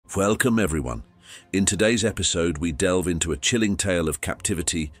Welcome everyone. In today's episode, we delve into a chilling tale of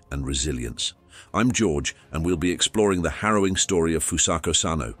captivity and resilience. I'm George, and we'll be exploring the harrowing story of Fusako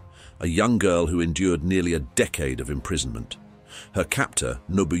Sano, a young girl who endured nearly a decade of imprisonment. Her captor,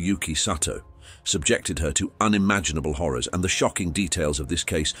 Nobuyuki Satō, subjected her to unimaginable horrors, and the shocking details of this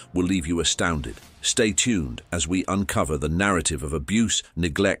case will leave you astounded. Stay tuned as we uncover the narrative of abuse,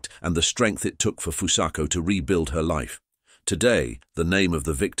 neglect, and the strength it took for Fusako to rebuild her life. Today, the name of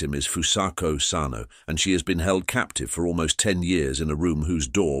the victim is Fusako Sano, and she has been held captive for almost 10 years in a room whose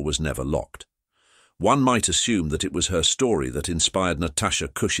door was never locked. One might assume that it was her story that inspired Natasha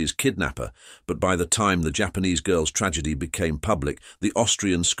Kush's kidnapper, but by the time the Japanese girl's tragedy became public, the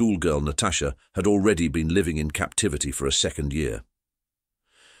Austrian schoolgirl Natasha had already been living in captivity for a second year.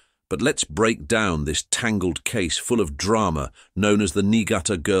 But let's break down this tangled case full of drama known as the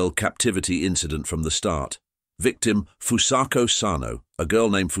Niigata girl captivity incident from the start. Victim Fusako Sano, a girl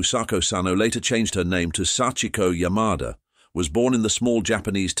named Fusako Sano later changed her name to Sachiko Yamada, was born in the small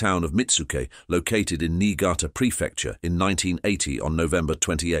Japanese town of Mitsuke, located in Niigata Prefecture, in 1980 on November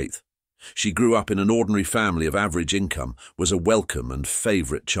 28th. She grew up in an ordinary family of average income, was a welcome and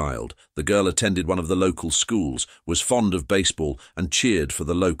favorite child. The girl attended one of the local schools, was fond of baseball, and cheered for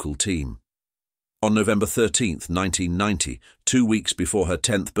the local team. On November 13th, 1990, 2 weeks before her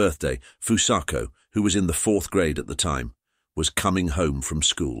 10th birthday, Fusako, who was in the 4th grade at the time, was coming home from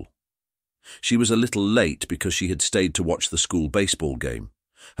school. She was a little late because she had stayed to watch the school baseball game.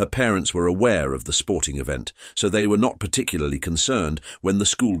 Her parents were aware of the sporting event, so they were not particularly concerned when the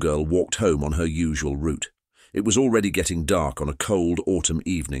schoolgirl walked home on her usual route. It was already getting dark on a cold autumn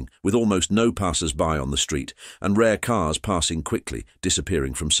evening, with almost no passers-by on the street, and rare cars passing quickly,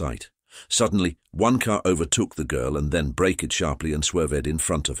 disappearing from sight. Suddenly, one car overtook the girl and then braked sharply and swerved in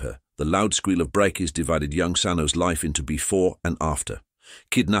front of her. The loud squeal of brakes divided young Sano's life into before and after.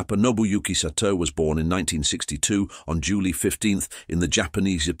 Kidnapper Nobuyuki Satō was born in 1962 on July 15th in the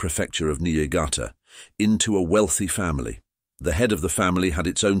Japanese prefecture of Niigata, into a wealthy family. The head of the family had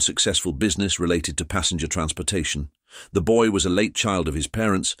its own successful business related to passenger transportation. The boy was a late child of his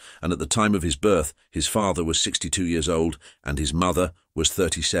parents, and at the time of his birth, his father was 62 years old and his mother was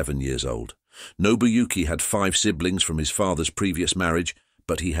 37 years old. Nobuyuki had 5 siblings from his father's previous marriage,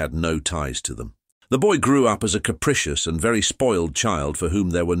 but he had no ties to them. The boy grew up as a capricious and very spoiled child for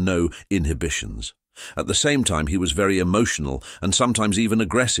whom there were no inhibitions. At the same time, he was very emotional and sometimes even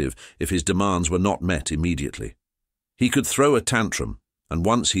aggressive if his demands were not met immediately. He could throw a tantrum, and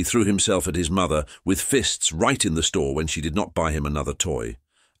once he threw himself at his mother with fists right in the store when she did not buy him another toy.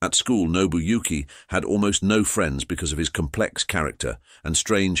 At school, Nobuyuki had almost no friends because of his complex character and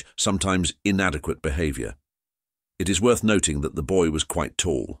strange, sometimes inadequate behavior. It is worth noting that the boy was quite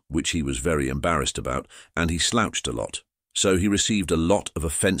tall, which he was very embarrassed about, and he slouched a lot, so he received a lot of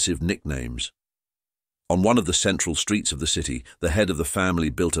offensive nicknames. On one of the central streets of the city, the head of the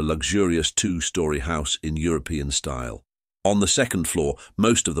family built a luxurious 2-story house in European style. On the 2nd floor,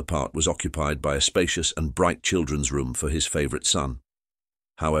 most of the part was occupied by a spacious and bright children's room for his favorite son.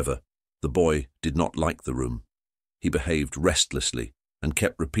 However, the boy did not like the room. He behaved restlessly and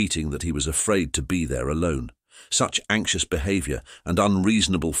kept repeating that he was afraid to be there alone. Such anxious behavior and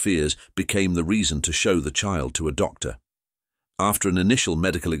unreasonable fears became the reason to show the child to a doctor. After an initial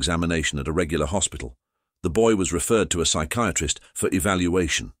medical examination at a regular hospital, the boy was referred to a psychiatrist for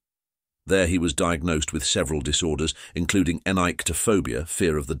evaluation. There he was diagnosed with several disorders, including onyctophobia,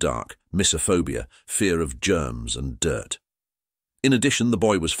 fear of the dark, misophobia, fear of germs and dirt. In addition, the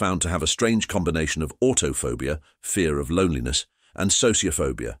boy was found to have a strange combination of autophobia, fear of loneliness, and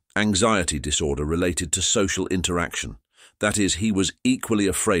sociophobia, anxiety disorder related to social interaction. That is, he was equally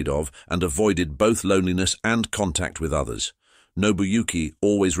afraid of and avoided both loneliness and contact with others. Nobuyuki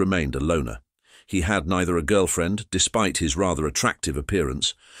always remained a loner. He had neither a girlfriend, despite his rather attractive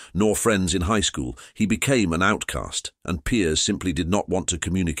appearance, nor friends in high school. He became an outcast, and peers simply did not want to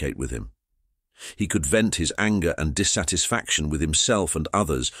communicate with him. He could vent his anger and dissatisfaction with himself and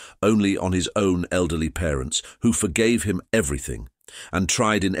others only on his own elderly parents, who forgave him everything and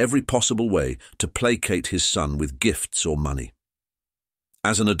tried in every possible way to placate his son with gifts or money.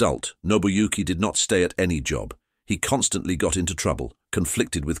 As an adult, Nobuyuki did not stay at any job. He constantly got into trouble,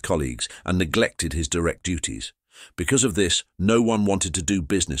 conflicted with colleagues, and neglected his direct duties. Because of this, no one wanted to do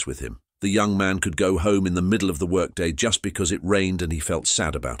business with him. The young man could go home in the middle of the workday just because it rained and he felt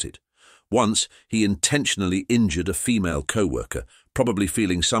sad about it. Once, he intentionally injured a female co-worker, probably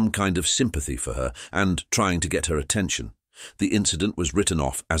feeling some kind of sympathy for her and trying to get her attention. The incident was written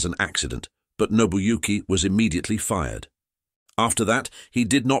off as an accident, but Nobuyuki was immediately fired. After that, he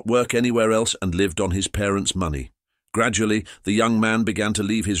did not work anywhere else and lived on his parents' money. Gradually, the young man began to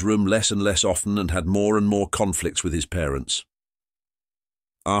leave his room less and less often and had more and more conflicts with his parents.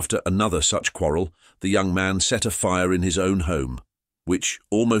 After another such quarrel, the young man set a fire in his own home, which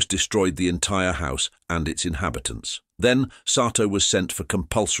almost destroyed the entire house and its inhabitants. Then Satō was sent for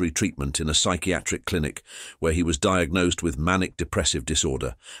compulsory treatment in a psychiatric clinic where he was diagnosed with manic depressive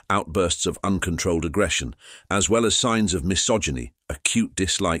disorder, outbursts of uncontrolled aggression, as well as signs of misogyny, acute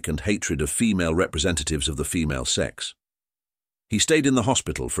dislike and hatred of female representatives of the female sex. He stayed in the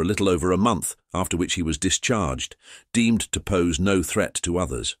hospital for a little over a month, after which he was discharged, deemed to pose no threat to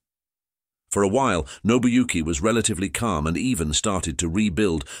others. For a while, Nobuyuki was relatively calm and even started to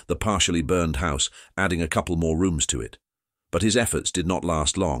rebuild the partially burned house, adding a couple more rooms to it. But his efforts did not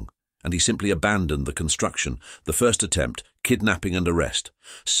last long, and he simply abandoned the construction, the first attempt, kidnapping and arrest.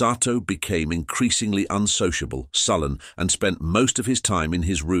 Satō became increasingly unsociable, sullen, and spent most of his time in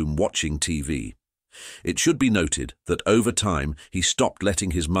his room watching TV. It should be noted that over time he stopped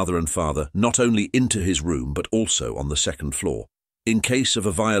letting his mother and father not only into his room but also on the second floor. In case of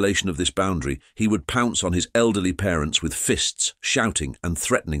a violation of this boundary, he would pounce on his elderly parents with fists, shouting and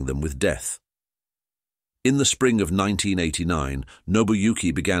threatening them with death. In the spring of 1989,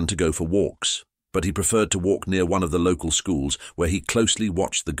 Nobuyuki began to go for walks, but he preferred to walk near one of the local schools where he closely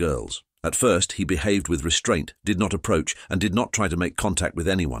watched the girls. At first, he behaved with restraint, did not approach, and did not try to make contact with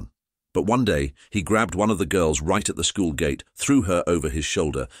anyone. But one day, he grabbed one of the girls right at the school gate, threw her over his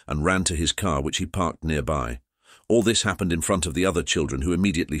shoulder, and ran to his car, which he parked nearby. All this happened in front of the other children, who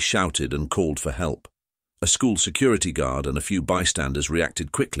immediately shouted and called for help. A school security guard and a few bystanders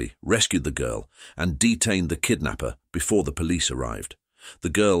reacted quickly, rescued the girl, and detained the kidnapper before the police arrived. The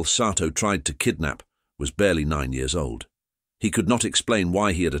girl Satō tried to kidnap was barely 9 years old. He could not explain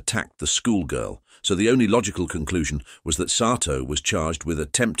why he had attacked the schoolgirl, so the only logical conclusion was that Satō was charged with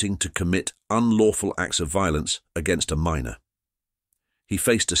attempting to commit unlawful acts of violence against a minor. He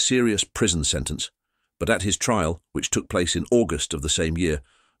faced a serious prison sentence, but at his trial, which took place in August of the same year,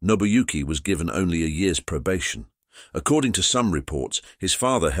 Nobuyuki was given only a year's probation. According to some reports, his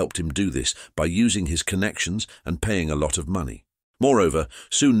father helped him do this by using his connections and paying a lot of money. Moreover,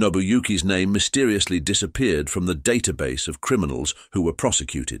 soon Nobuyuki's name mysteriously disappeared from the database of criminals who were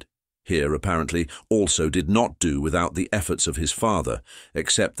prosecuted. Here, apparently, also did not do without the efforts of his father,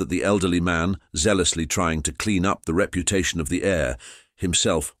 except that the elderly man, zealously trying to clean up the reputation of the heir,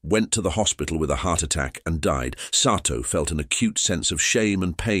 himself went to the hospital with a heart attack and died. Satō felt an acute sense of shame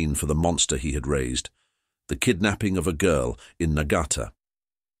and pain for the monster he had raised. The kidnapping of a girl in Niigata.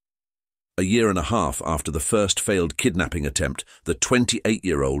 A year and a half after the first failed kidnapping attempt, the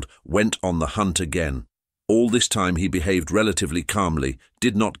 28-year-old went on the hunt again. All this time he behaved relatively calmly,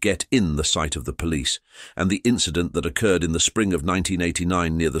 did not get in the sight of the police, and the incident that occurred in the spring of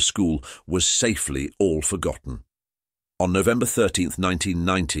 1989 near the school was safely all forgotten. On November 13,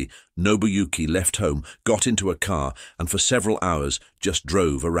 1990, Nobuyuki left home, got into a car, and for several hours just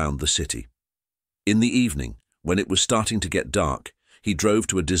drove around the city. In the evening, when it was starting to get dark, he drove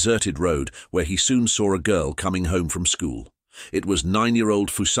to a deserted road where he soon saw a girl coming home from school. It was 9-year-old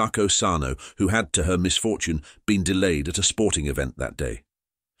Fusako Sano, who had, to her misfortune, been delayed at a sporting event that day.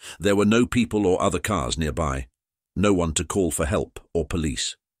 There were no people or other cars nearby, no one to call for help or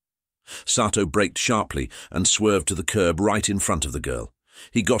police. Satō braked sharply and swerved to the curb right in front of the girl.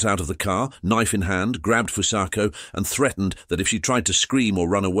 He got out of the car, knife in hand, grabbed Fusako, and threatened that if she tried to scream or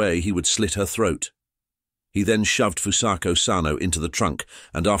run away, he would slit her throat. He then shoved Fusako Sano into the trunk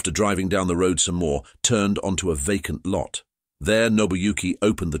and, after driving down the road some more, turned onto a vacant lot. There, Nobuyuki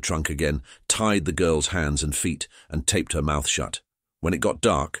opened the trunk again, tied the girl's hands and feet, and taped her mouth shut. When it got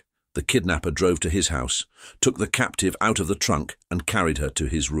dark, the kidnapper drove to his house, took the captive out of the trunk, and carried her to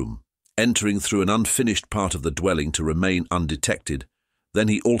his room, entering through an unfinished part of the dwelling to remain undetected. Then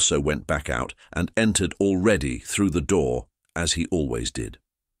he also went back out and entered already through the door, as he always did.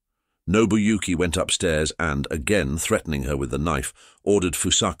 Nobuyuki went upstairs and, again threatening her with the knife, ordered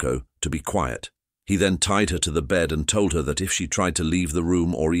Fusako to be quiet. He then tied her to the bed and told her that if she tried to leave the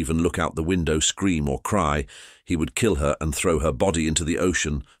room or even look out the window, scream or cry, he would kill her and throw her body into the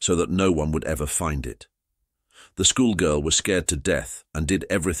ocean so that no one would ever find it. The schoolgirl was scared to death and did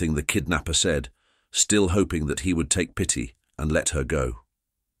everything the kidnapper said, still hoping that he would take pity and let her go.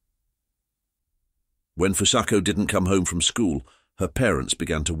 When Fusako didn't come home from school, her parents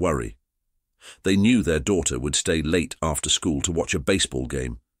began to worry. They knew their daughter would stay late after school to watch a baseball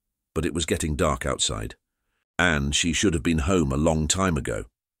game, but it was getting dark outside, and she should have been home a long time ago.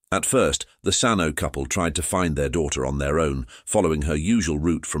 At first, the Sano couple tried to find their daughter on their own, following her usual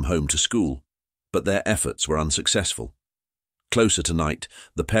route from home to school, but their efforts were unsuccessful. Closer to night,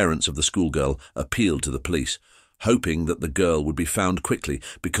 the parents of the schoolgirl appealed to the police, hoping that the girl would be found quickly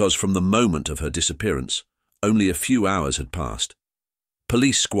because from the moment of her disappearance, only a few hours had passed.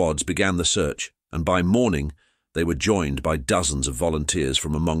 Police squads began the search, and by morning, they were joined by dozens of volunteers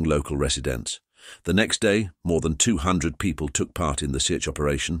from among local residents. The next day, more than 200 people took part in the search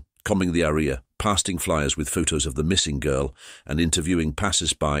operation, combing the area, pasting flyers with photos of the missing girl, and interviewing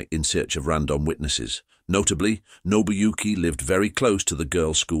passers-by in search of random witnesses. Notably, Nobuyuki lived very close to the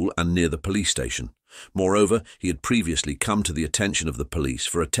girls' school and near the police station. Moreover, he had previously come to the attention of the police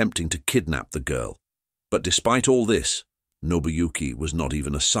for attempting to kidnap the girl. But despite all this, Nobuyuki was not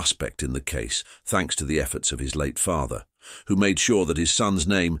even a suspect in the case, thanks to the efforts of his late father, who made sure that his son's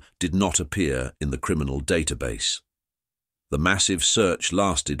name did not appear in the criminal database. The massive search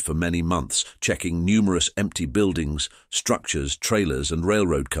lasted for many months, checking numerous empty buildings, structures, trailers, and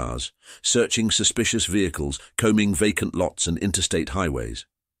railroad cars, searching suspicious vehicles, combing vacant lots and interstate highways.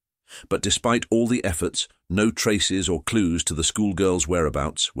 But despite all the efforts, no traces or clues to the schoolgirl's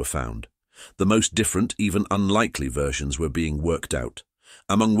whereabouts were found. The most different, even unlikely versions were being worked out,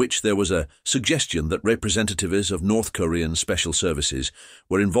 among which there was a suggestion that representatives of North Korean special services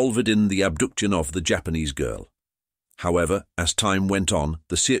were involved in the abduction of the Japanese girl. However, as time went on,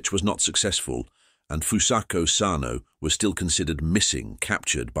 the search was not successful, and Fusako Sano was still considered missing,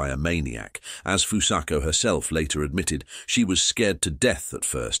 captured by a maniac. As Fusako herself later admitted, she was scared to death at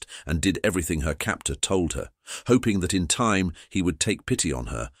first and did everything her captor told her, hoping that in time he would take pity on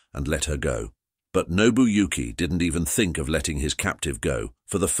her and let her go. But Nobuyuki didn't even think of letting his captive go.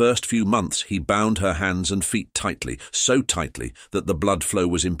 For the first few months, he bound her hands and feet tightly, so tightly that the blood flow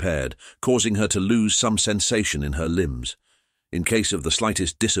was impaired, causing her to lose some sensation in her limbs. In case of the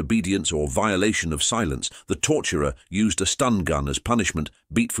slightest disobedience or violation of silence, the torturer used a stun gun as punishment,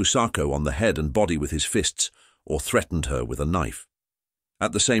 beat Fusako on the head and body with his fists, or threatened her with a knife.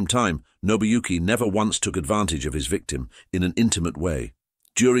 At the same time, Nobuyuki never once took advantage of his victim in an intimate way.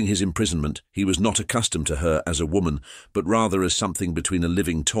 During his imprisonment, he was not accustomed to her as a woman, but rather as something between a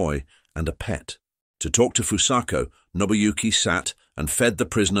living toy and a pet. To talk to Fusako, Nobuyuki sat and fed the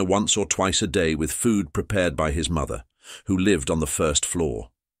prisoner once or twice a day with food prepared by his mother, who lived on the first floor.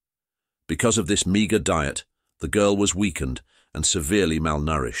 Because of this meager diet, the girl was weakened and severely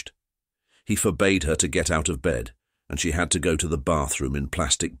malnourished. He forbade her to get out of bed, and she had to go to the bathroom in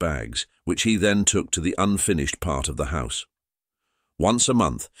plastic bags, which he then took to the unfinished part of the house. Once a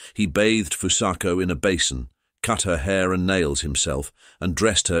month, he bathed Fusako in a basin, cut her hair and nails himself, and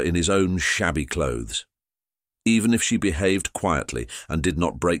dressed her in his own shabby clothes. Even if she behaved quietly and did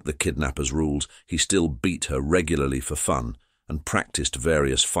not break the kidnapper's rules, he still beat her regularly for fun and practiced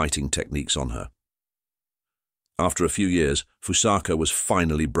various fighting techniques on her. After a few years, Fusako was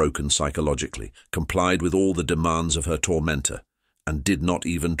finally broken psychologically, complied with all the demands of her tormentor, and did not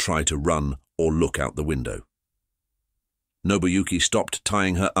even try to run or look out the window. Nobuyuki stopped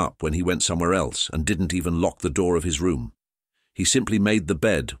tying her up when he went somewhere else and didn't even lock the door of his room. He simply made the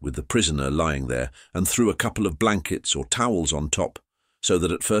bed with the prisoner lying there and threw a couple of blankets or towels on top, so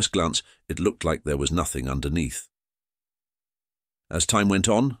that at first glance it looked like there was nothing underneath. As time went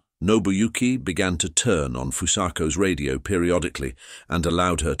on, Nobuyuki began to turn on Fusako's radio periodically and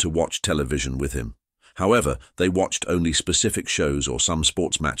allowed her to watch television with him. However, they watched only specific shows or some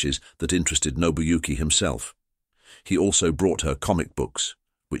sports matches that interested Nobuyuki himself. He also brought her comic books,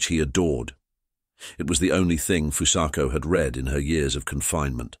 which he adored. It was the only thing Fusako had read in her years of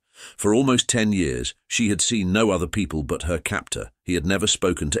confinement. For almost 10 years, she had seen no other people but her captor. He had never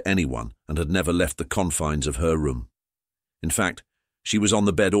spoken to anyone and had never left the confines of her room. In fact, she was on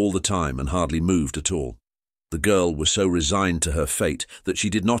the bed all the time and hardly moved at all. The girl was so resigned to her fate that she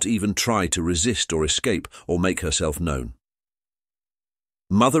did not even try to resist or escape or make herself known.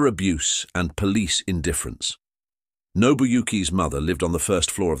 Mother abuse and police indifference. Nobuyuki's mother lived on the first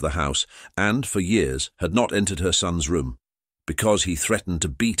floor of the house and, for years, had not entered her son's room. Because he threatened to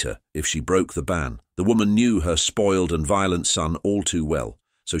beat her if she broke the ban, the woman knew her spoiled and violent son all too well,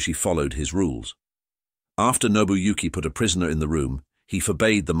 so she followed his rules. After Nobuyuki put a prisoner in the room, he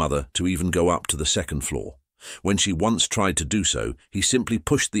forbade the mother to even go up to the second floor. When she once tried to do so, he simply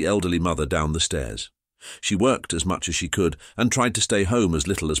pushed the elderly mother down the stairs. She worked as much as she could and tried to stay home as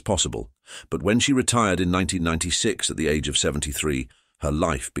little as possible, but when she retired in 1996 at the age of 73, her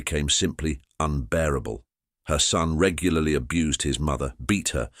life became simply unbearable. Her son regularly abused his mother, beat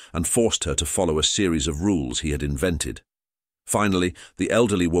her, and forced her to follow a series of rules he had invented. Finally, the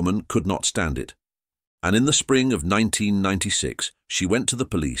elderly woman could not stand it, and in the spring of 1996, she went to the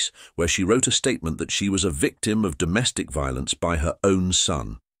police, where she wrote a statement that she was a victim of domestic violence by her own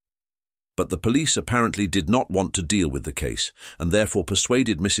son. But the police apparently did not want to deal with the case, and therefore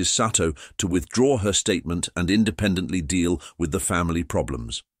persuaded Mrs. Satō to withdraw her statement and independently deal with the family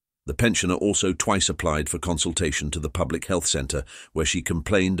problems. The pensioner also twice applied for consultation to the public health centre, where she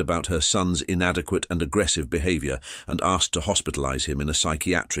complained about her son's inadequate and aggressive behaviour and asked to hospitalize him in a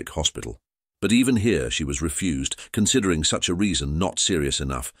psychiatric hospital. But even here she was refused, considering such a reason not serious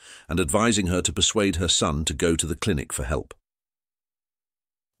enough, and advising her to persuade her son to go to the clinic for help.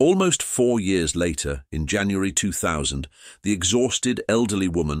 Almost 4 years later, in January 2000, the exhausted elderly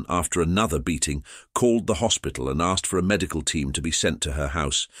woman, after another beating, called the hospital and asked for a medical team to be sent to her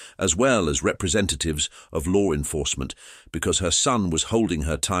house, as well as representatives of law enforcement, because her son was holding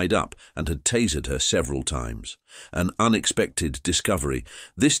her tied up and had tasered her several times. An unexpected discovery.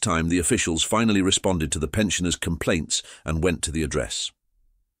 This time the officials finally responded to the pensioner's complaints and went to the address.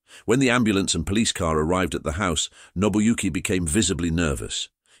 When the ambulance and police car arrived at the house, Nobuyuki became visibly nervous.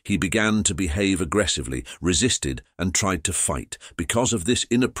 He began to behave aggressively, resisted, and tried to fight. Because of this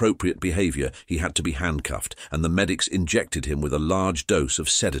inappropriate behavior, he had to be handcuffed, and the medics injected him with a large dose of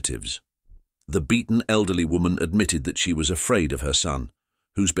sedatives. The beaten elderly woman admitted that she was afraid of her son,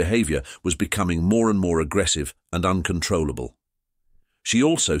 whose behavior was becoming more and more aggressive and uncontrollable. She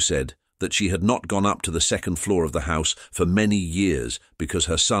also said that she had not gone up to the second floor of the house for many years because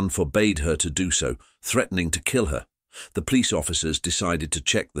her son forbade her to do so, threatening to kill her. The police officers decided to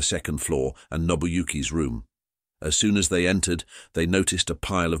check the second floor and Nobuyuki's room. As soon as they entered, they noticed a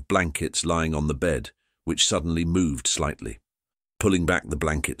pile of blankets lying on the bed, which suddenly moved slightly. Pulling back the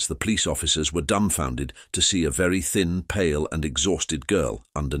blankets, the police officers were dumbfounded to see a very thin, pale, and exhausted girl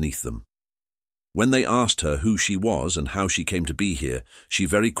underneath them. When they asked her who she was and how she came to be here, she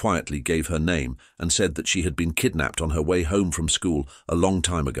very quietly gave her name and said that she had been kidnapped on her way home from school a long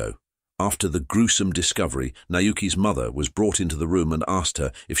time ago. After the gruesome discovery, Nayuki's mother was brought into the room and asked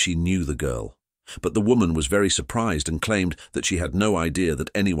her if she knew the girl. But the woman was very surprised and claimed that she had no idea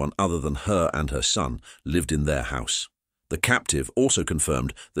that anyone other than her and her son lived in their house. The captive also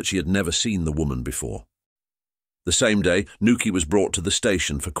confirmed that she had never seen the woman before. The same day, Nuki was brought to the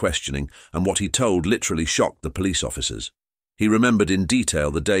station for questioning, and what he told literally shocked the police officers. He remembered in detail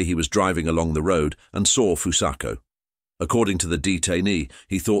the day he was driving along the road and saw Fusako. According to the detainee,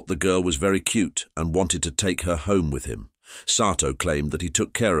 he thought the girl was very cute and wanted to take her home with him. Satō claimed that he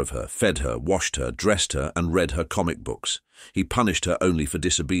took care of her, fed her, washed her, dressed her, and read her comic books. He punished her only for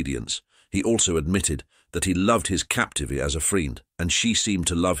disobedience. He also admitted that he loved his captive as a friend, and she seemed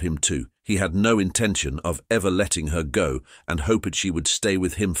to love him too. He had no intention of ever letting her go and hoped she would stay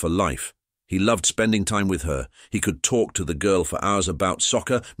with him for life. He loved spending time with her. He could talk to the girl for hours about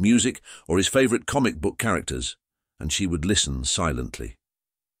soccer, music, or his favorite comic book characters, and she would listen silently.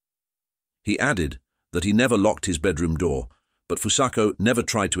 He added that he never locked his bedroom door, but Fusako never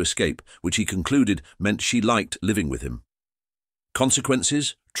tried to escape, which he concluded meant she liked living with him.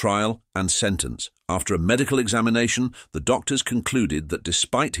 Consequences, trial, and sentence. After a medical examination, the doctors concluded that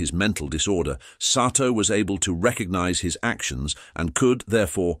despite his mental disorder, Satō was able to recognize his actions and could,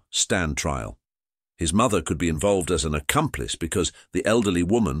 therefore, stand trial. His mother could be involved as an accomplice because the elderly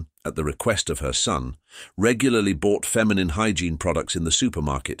woman, at the request of her son, regularly bought feminine hygiene products in the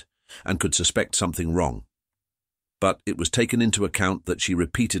supermarket and could suspect something wrong. But it was taken into account that she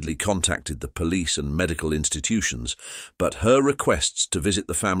repeatedly contacted the police and medical institutions, but her requests to visit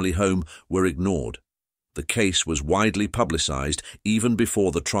the family home were ignored. The case was widely publicized even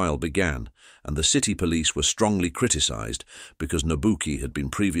before the trial began, and the city police were strongly criticized because Nobuyuki had been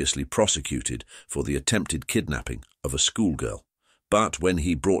previously prosecuted for the attempted kidnapping of a schoolgirl. But when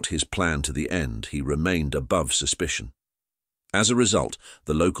he brought his plan to the end, he remained above suspicion. As a result,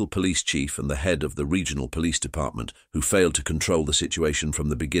 the local police chief and the head of the regional police department, who failed to control the situation from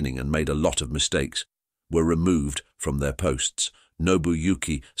the beginning and made a lot of mistakes, were removed from their posts.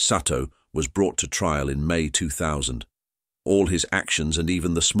 Nobuyuki Satō was brought to trial in May 2000. All his actions and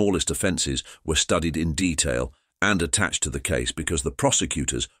even the smallest offences were studied in detail and attached to the case because the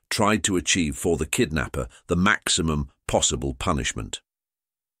prosecutors tried to achieve for the kidnapper the maximum possible punishment.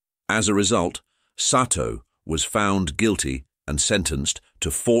 As a result, Satō was found guilty and sentenced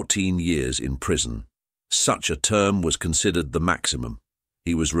to 14 years in prison. Such a term was considered the maximum.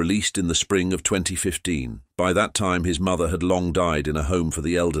 He was released in the spring of 2015. By that time, his mother had long died in a home for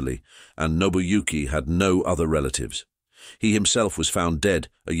the elderly, and Nobuyuki had no other relatives. He himself was found dead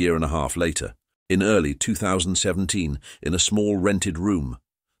a year and a half later, in early 2017, in a small rented room.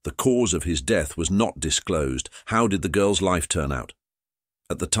 The cause of his death was not disclosed. How did the girl's life turn out?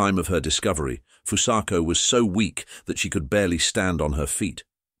 At the time of her discovery, Fusako was so weak that she could barely stand on her feet.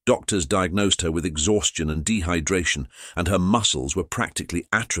 Doctors diagnosed her with exhaustion and dehydration, and her muscles were practically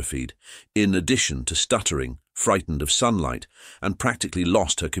atrophied, in addition to stuttering, frightened of sunlight, and practically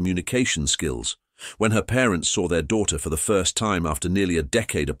lost her communication skills. When her parents saw their daughter for the first time after nearly a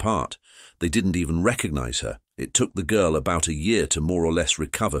decade apart, they didn't even recognize her. It took the girl about a year to more or less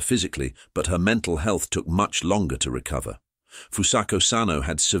recover physically, but her mental health took much longer to recover. Fusako Sano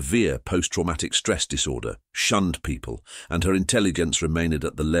had severe post-traumatic stress disorder, shunned people, and her intelligence remained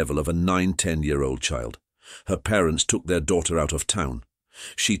at the level of a 9-10-year-old child. Her parents took their daughter out of town.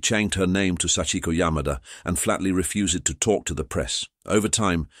 She changed her name to Sachiko Yamada and flatly refused to talk to the press. Over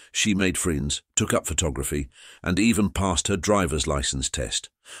time, she made friends, took up photography, and even passed her driver's license test.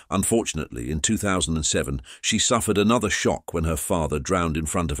 Unfortunately, in 2007, she suffered another shock when her father drowned in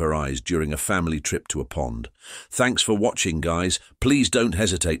front of her eyes during a family trip to a pond. Thanks for watching, guys. Please don't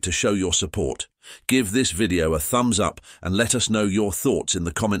hesitate to show your support. Give this video a thumbs up and let us know your thoughts in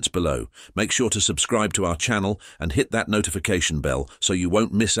the comments below. Make sure to subscribe to our channel and hit that notification bell so you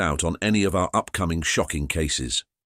won't miss out on any of our upcoming shocking cases.